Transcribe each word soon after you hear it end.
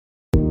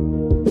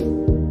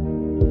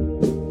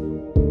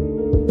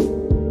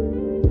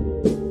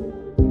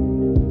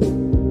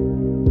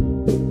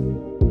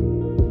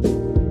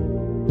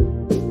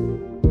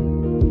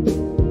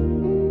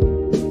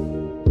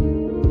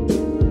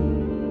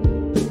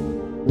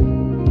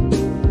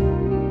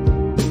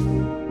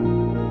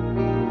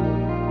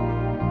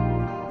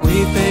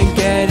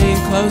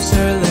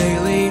closer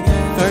lately.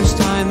 First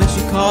time that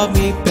you called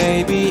me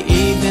baby,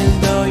 even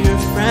though your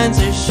friends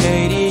are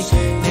shady.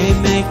 They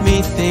make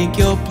me think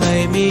you'll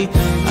play me.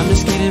 I'm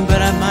just kidding, but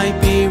I might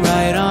be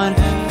right on.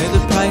 Pay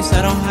the price,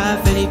 I don't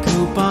have any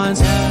coupons.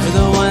 You're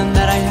the one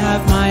that I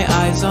have my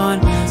eyes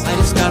on. I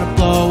just gotta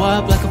blow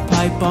up like a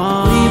pipe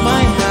bomb. We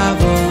might have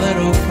a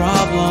little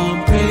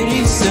problem.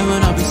 Pretty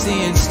soon I'll be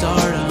seeing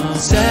stardom.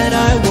 Said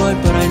I would,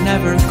 but I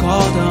never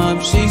called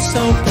him. She's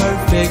so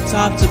perfect,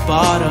 top to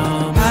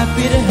bottom.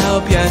 Happy to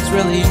help, yeah, it's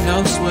really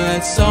no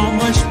sweat. So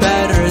much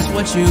better is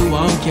what you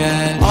won't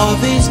get. All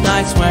these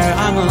nights where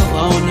I'm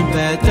alone in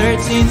bed.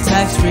 13th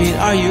Tech Street,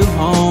 are you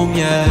home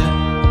yet?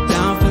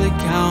 Down for the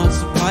count,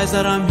 surprised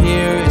that I'm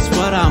here, it's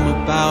what I'm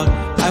about.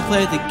 I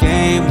played the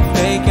game with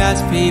fake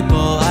ass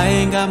people. I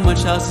ain't got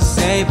much else to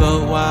say,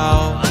 but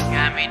wow. Look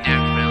at me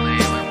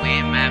differently when we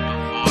met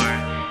before.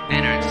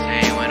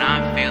 Entertain when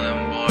I'm feeling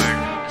bored.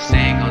 A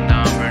single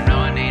number,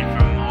 no need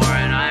for more.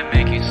 And I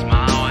make you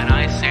smile when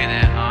I say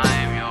that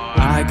I'm yours.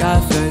 I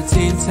got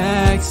 13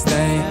 texts,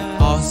 they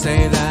all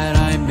say that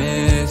I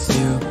miss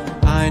you.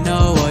 I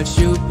know what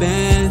you've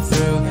been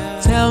through,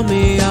 tell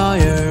me all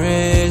your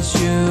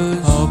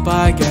issues. Hope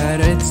I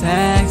get a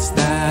text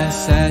that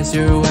says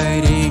you're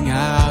waiting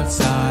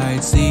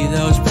outside. See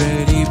those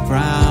pretty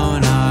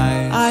brown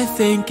eyes, I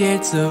think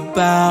it's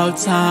about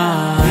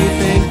time. We've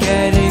been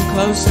getting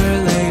closer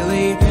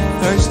lately.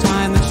 First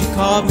time that you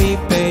called me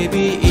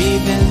baby,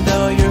 even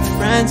though your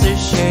friends are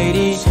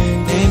shady.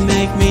 They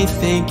make me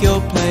think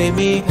you'll play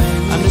me.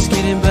 I'm just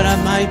kidding, but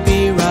I might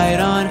be right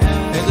on.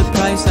 Pay the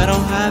price, I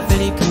don't have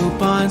any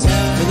coupons.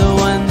 You're the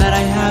one that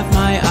I have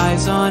my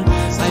eyes on.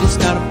 I just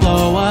gotta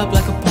blow up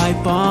like a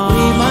pipe bomb.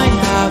 We might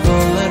have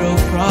a little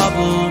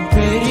problem.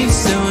 Pretty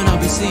soon I'll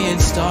be seeing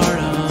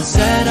stardom.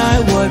 Said I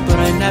would, but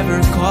I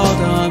never called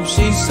him.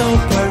 She's so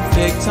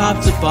perfect,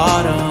 top to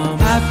bottom.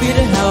 Happy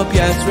to help,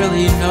 yeah, it's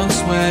really no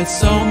sweat.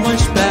 So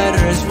much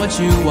better is what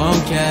you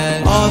won't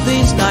get. All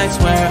these nights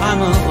where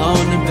I'm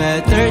alone in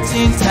bed.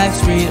 13th Tech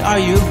Street, are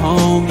you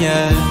home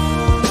yet?